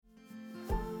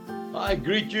I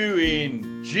greet you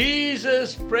in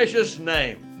Jesus' precious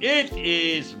name. It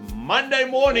is Monday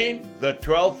morning, the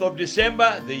 12th of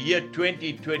December, the year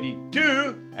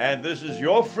 2022, and this is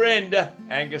your friend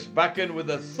Angus Buchan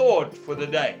with a thought for the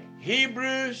day.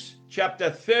 Hebrews chapter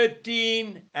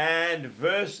 13 and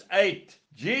verse 8.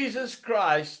 Jesus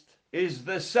Christ is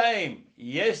the same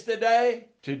yesterday,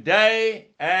 today,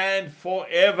 and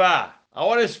forever. I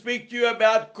want to speak to you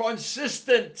about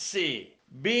consistency,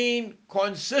 being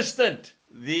consistent.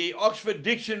 The Oxford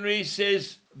Dictionary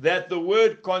says that the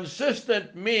word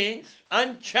consistent means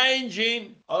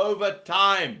unchanging over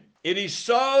time. It is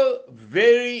so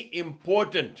very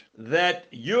important that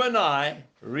you and I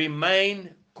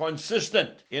remain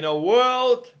consistent in a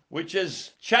world which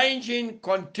is changing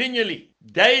continually,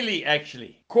 daily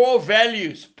actually. Core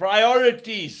values,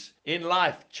 priorities in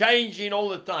life changing all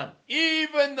the time.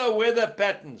 Even the weather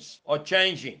patterns are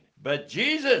changing. But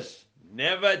Jesus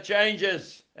never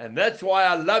changes. And that's why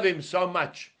I love him so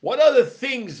much. What are the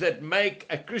things that make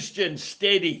a Christian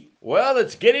steady? Well,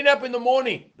 it's getting up in the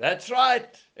morning. That's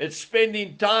right. It's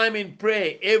spending time in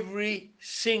prayer every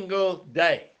single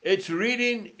day. It's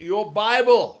reading your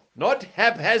Bible, not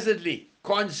haphazardly,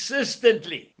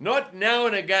 consistently, not now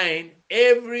and again,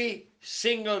 every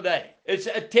single day. It's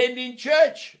attending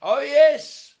church. Oh,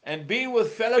 yes. And being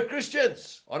with fellow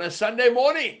Christians on a Sunday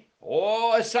morning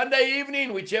or a Sunday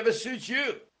evening, whichever suits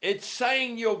you. It's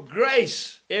saying your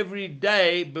grace every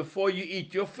day before you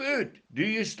eat your food. Do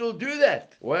you still do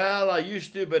that? Well, I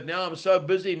used to, but now I'm so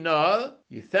busy. No,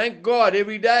 you thank God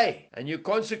every day and you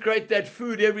consecrate that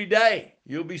food every day.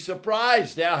 You'll be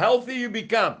surprised how healthy you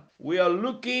become. We are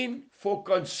looking for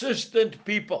consistent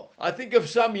people. I think of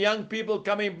some young people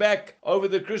coming back over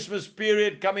the Christmas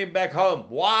period, coming back home.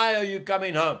 Why are you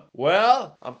coming home?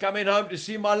 Well, I'm coming home to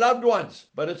see my loved ones,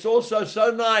 but it's also so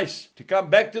nice to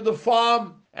come back to the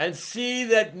farm and see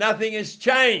that nothing has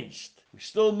changed. We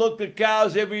still milk the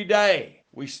cows every day.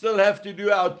 We still have to do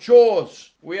our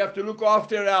chores. We have to look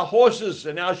after our horses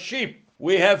and our sheep.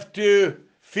 We have to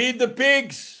feed the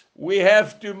pigs. We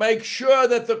have to make sure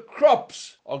that the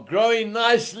crops are growing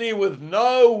nicely with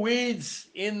no weeds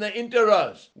in the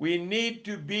interrows. We need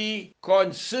to be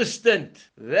consistent.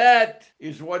 That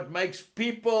is what makes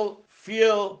people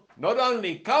feel not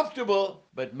only comfortable,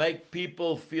 but make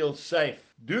people feel safe.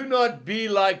 Do not be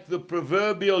like the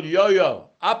proverbial yo-yo,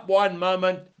 up one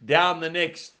moment, down the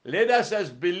next. Let us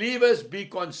as believers be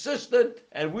consistent,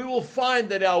 and we will find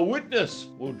that our witness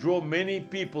will draw many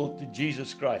people to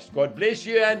Jesus Christ. God bless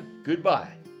you and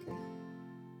goodbye.